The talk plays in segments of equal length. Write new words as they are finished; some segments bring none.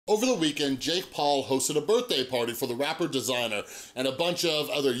Over the weekend, Jake Paul hosted a birthday party for the rapper Desiigner, and a bunch of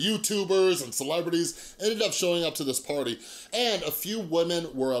other YouTubers and celebrities ended up showing up to this party, and a few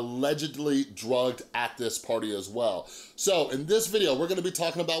women were allegedly drugged at this party as well. So in this video, we're gonna be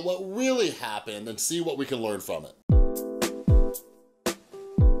talking about what really happened and see what we can learn from it.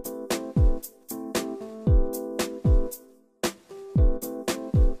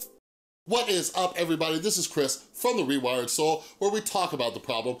 What is up, everybody? This is Chris from the Rewired Soul, where we talk about the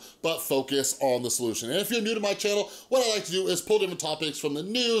problem, but focus on the solution. And if you're new to my channel, what I like to do is pull different topics from the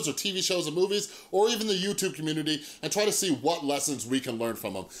news or TV shows and movies, or even the YouTube community, and try to see what lessons we can learn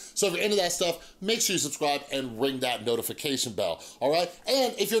from them. So if you're into that stuff, make sure you subscribe and ring that notification bell, all right?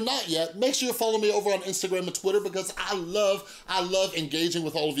 And if you're not yet, make sure you follow me over on Instagram and Twitter, because I love engaging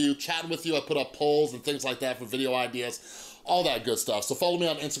with all of you, chatting with you. I put up polls and things like that for video ideas, all that good stuff. So follow me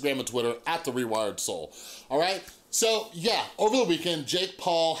on Instagram and Twitter at The Rewired Soul, all right? So yeah, over the weekend, Jake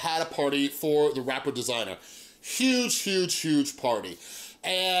Paul had a party for the rapper Desiigner. Huge party.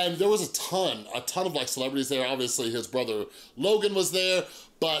 And there was a ton of like celebrities there. Obviously his brother Logan was there,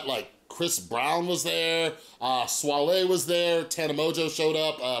 but like Chris Brown was there, Swae Lee was there, Tana Mongeau showed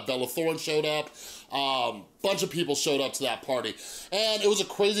up, Thorne showed up, bunch of people showed up to that party. And it was a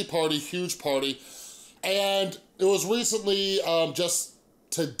crazy party, huge party. And it was recently, just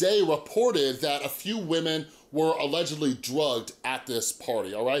today, reported that a few women were allegedly drugged at this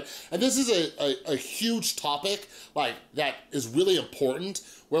party, all right? And this is a huge topic, like, that is really important,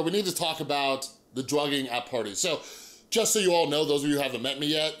 where we need to talk about the drugging at parties. So, just so you all know, those of you who haven't met me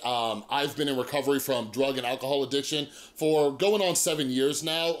yet, I've been in recovery from drug and alcohol addiction for going on 7 years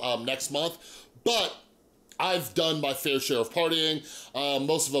now, next month, but I've done my fair share of partying,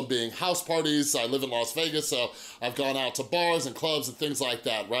 most of them being house parties. I live in Las Vegas, so I've gone out to bars and clubs and things like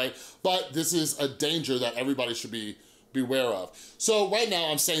that, right? But this is a danger that everybody should be beware of. So right now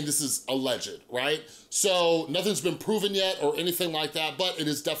I'm saying this is alleged, right? So nothing's been proven yet or anything like that, but it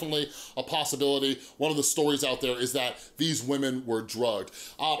is definitely a possibility. One of the stories out there is that these women were drugged.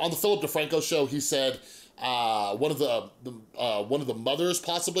 On the Philip DeFranco show, he said, one of the mothers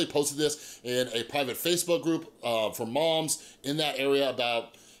possibly posted this in a private Facebook group for moms in that area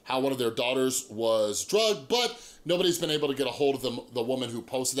about how one of their daughters was drugged, but nobody's been able to get a hold of the woman who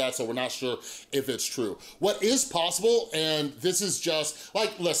posted that, so we're not sure if it's true. What is possible, and this is just,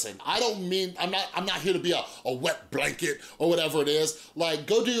 like, listen, I'm not here to be a wet blanket or whatever it is. Like,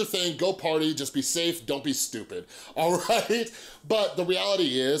 go do your thing, go party, just be safe, don't be stupid, all right? But the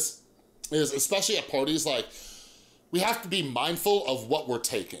reality is especially at parties, like, we have to be mindful of what we're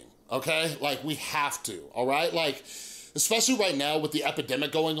taking, okay? Like, we have to, all right? Like, especially right now with the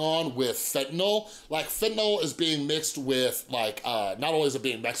epidemic going on with fentanyl, like, fentanyl is being mixed with, like, not only is it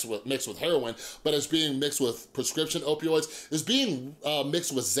being mixed with heroin, but it's being mixed with prescription opioids, it's being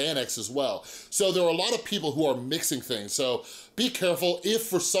mixed with Xanax as well. So there are a lot of people who are mixing things, so be careful. If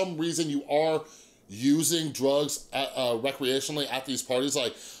for some reason you are using drugs recreationally at these parties,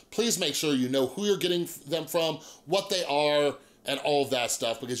 like, please make sure you know who you're getting them from, what they are, and all of that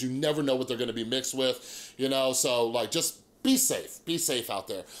stuff, because you never know what they're gonna be mixed with, you know? So, like, just be safe out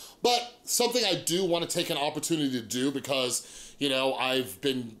there. But something I do wanna take an opportunity to do, because, you know, I've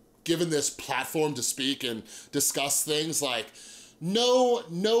been given this platform to speak and discuss things, like, know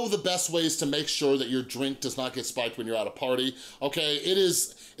the best ways to make sure that your drink does not get spiked when you're at a party, okay? It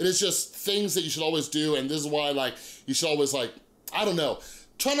is just things that you should always do, and this is why, like, you should always, like, I don't know,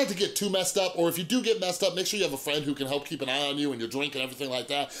 try not to get too messed up, or if you do get messed up, make sure you have a friend who can help keep an eye on you and your drink and everything like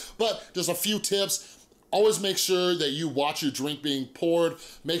that. But just a few tips. Always make sure that you watch your drink being poured.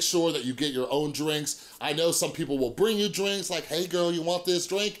 Make sure that you get your own drinks. I know some people will bring you drinks, like, hey girl, you want this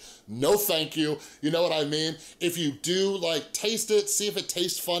drink? No, thank you. You know what I mean? If you do, like, taste it, see if it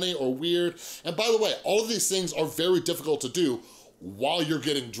tastes funny or weird. And by the way, all of these things are very difficult to do while you're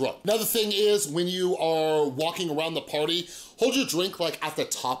getting drunk. Another thing is, when you are walking around the party, hold your drink like at the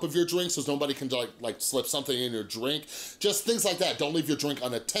top of your drink so nobody can like slip something in your drink. Just things like that. Don't leave your drink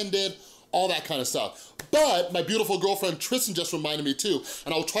unattended, all that kind of stuff. But my beautiful girlfriend Tristan just reminded me too,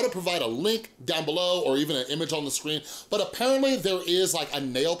 and I'll try to provide a link down below or even an image on the screen, but apparently there is like a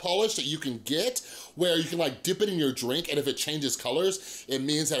nail polish that you can get where you can like dip it in your drink, and if it changes colors, it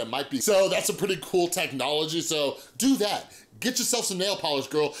means that it might be. So that's a pretty cool technology, so do that. Get yourself some nail polish,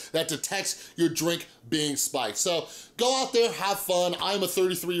 girl, that detects your drink being spiked. So go out there, have fun. I'm a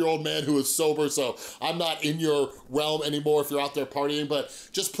 33-year-old man who is sober, so I'm not in your realm anymore if you're out there partying, but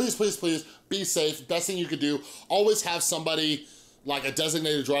just please be safe. Best thing you could do, always have somebody like a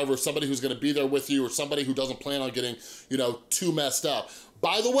designated driver, somebody who's gonna be there with you, or somebody who doesn't plan on getting, you know, too messed up.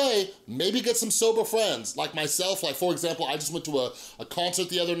 By the way, maybe get some sober friends like myself. Like, for example, I just went to a concert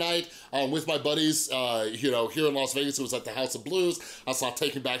the other night with my buddies, you know, here in Las Vegas. It was at the House of Blues. I saw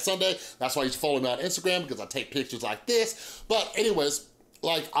Taking Back Sunday. That's why you should follow me on Instagram, because I take pictures like this. But anyways,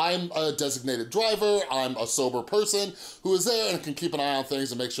 like, I'm a designated driver, I'm a sober person who is there and can keep an eye on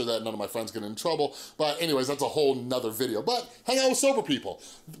things and make sure that none of my friends get in trouble. But anyways, that's a whole nother video. But hang out with sober people.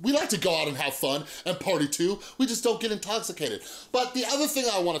 We like to go out and have fun and party too. We just don't get intoxicated. But the other thing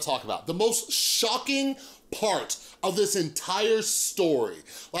I want to talk about, the most shocking part of this entire story.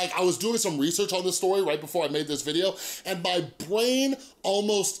 Like, I was doing some research on this story right before I made this video, and my brain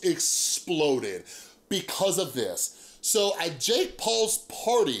almost exploded because of this. So at Jake Paul's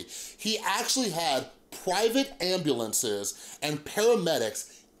party, he actually had private ambulances and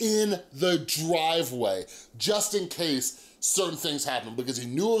paramedics in the driveway, just in case certain things happen, because he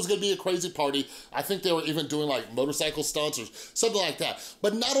knew it was gonna be a crazy party. I think they were even doing like motorcycle stunts or something like that.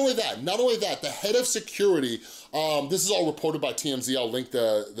 But not only that, the head of security, this is all reported by TMZ, I'll link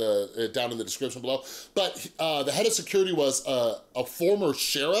it down in the description below, but the head of security was a former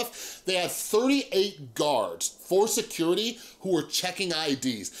sheriff. They had 38 guards for security who were checking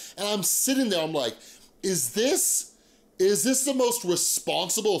IDs. And I'm sitting there, I'm like, is this the most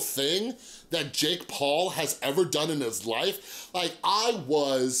responsible thing that Jake Paul has ever done in his life? Like, I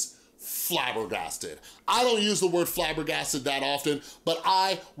was flabbergasted. I don't use the word flabbergasted that often, but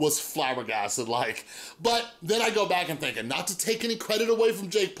I was flabbergasted, like. But then I go back and think, and not to take any credit away from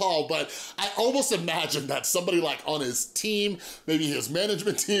Jake Paul, but I almost imagine that somebody like on his team, maybe his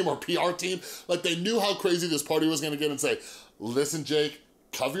management team or PR team, like they knew how crazy this party was gonna get and say, listen, Jake,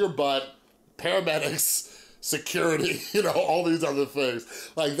 cover your butt, paramedics, security, you know, all these other things.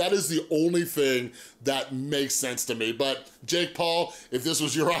 Like, that is the only thing that makes sense to me. But Jake Paul, if this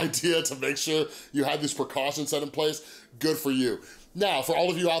was your idea to make sure you had these precautions set in place, good for you. Now, for all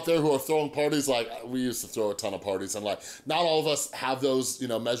of you out there who are throwing parties, like, we used to throw a ton of parties, and like, not all of us have those, you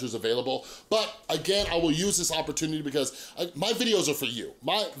know, measures available. But again, I will use this opportunity because my videos are for you.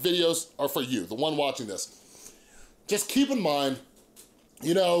 My videos are for you, the one watching this. Just keep in mind,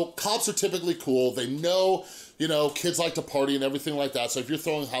 you know, cops are typically cool. They know, you know, kids like to party and everything like that. So if you're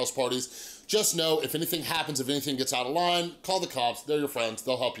throwing house parties, just know if anything happens, if anything gets out of line, call the cops. They're your friends.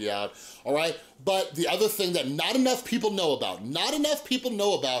 They'll help you out, all right? But the other thing that not enough people know about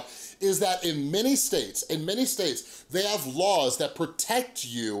is that in many states, they have laws that protect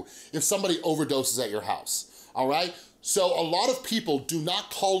you if somebody overdoses at your house, all right? So a lot of people do not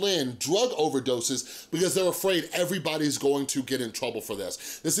call in drug overdoses because they're afraid everybody's going to get in trouble for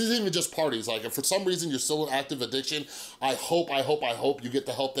this. This isn't even just parties. Like, if for some reason you're still in active addiction, I hope you get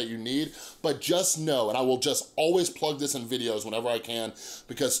the help that you need. But just know, and I will just always plug this in videos whenever I can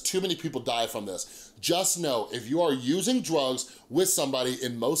because too many people die from this. Just know, if you are using drugs with somebody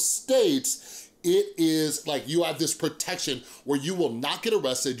in most states, it is like you have this protection where you will not get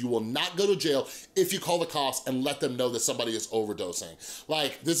arrested, you will not go to jail if you call the cops and let them know that somebody is overdosing.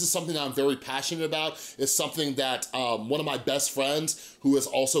 Like, this is something that I'm very passionate about. It's something that one of my best friends, who is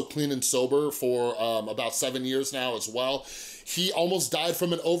also clean and sober for about 7 years now as well, he almost died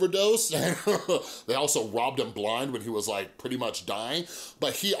from an overdose. They also robbed him blind when he was like pretty much dying,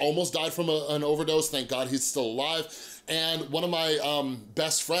 but he almost died from an overdose. Thank God he's still alive. And one of my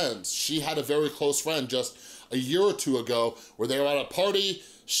best friends, she had a very close friend just a year or two ago where they were at a party,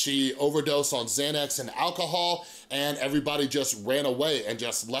 she overdosed on Xanax and alcohol, and everybody just ran away and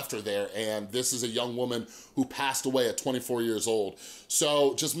just left her there. And this is a young woman who passed away at 24 years old.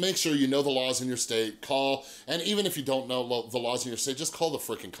 So just make sure you know the laws in your state, call, and even if you don't know the laws in your state, just call the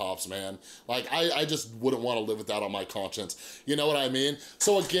freaking cops, man. Like, I just wouldn't want to live with that on my conscience. You know what I mean?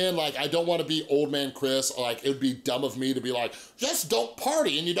 So again, like, I don't want to be old man Chris. Like, it would be dumb of me to be like, just don't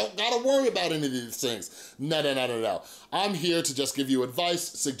party and you don't gotta worry about any of these things. No. I'm here to just give you advice,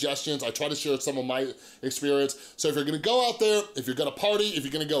 suggestions. I try to share some of my experience. So if you're gonna go out there, if you're gonna party, if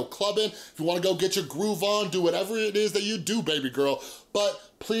you're gonna go clubbing, if you wanna go get your groove on, do whatever it is that you do, baby girl. But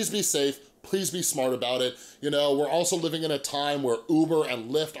please be safe, please be smart about it. You know, we're also living in a time where Uber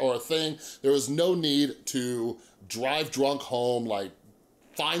and Lyft are a thing. There is no need to drive drunk home, like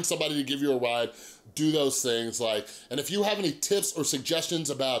find somebody to give you a ride, do those things. Like, and if you have any tips or suggestions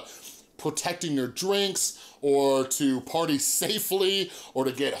about protecting your drinks or to party safely or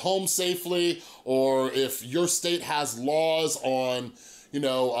to get home safely, or if your state has laws on, you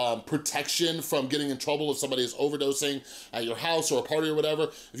know, protection from getting in trouble if somebody is overdosing at your house or a party or whatever.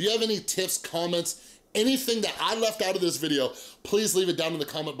 If you have any tips, comments, Anything that I left out of this video, please leave it down in the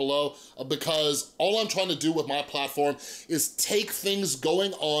comment below, because all I'm trying to do with my platform is take things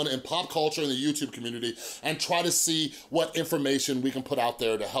going on in pop culture in the YouTube community and try to see what information we can put out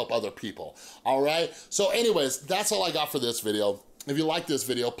there to help other people, all right? So anyways, that's all I got for this video. If you like this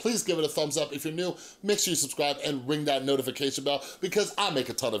video, please give it a thumbs up. If you're new, make sure you subscribe and ring that notification bell, because I make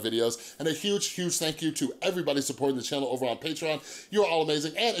a ton of videos. And a huge, huge thank you to everybody supporting the channel over on Patreon. You're all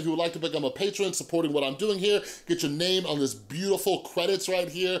amazing. And if you would like to become a patron supporting what I'm doing here, get your name on this beautiful credits right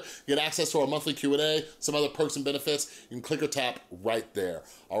here, get access to our monthly Q&A, some other perks and benefits, you can click or tap right there,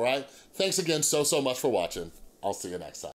 all right? Thanks again so much for watching. I'll see you next time.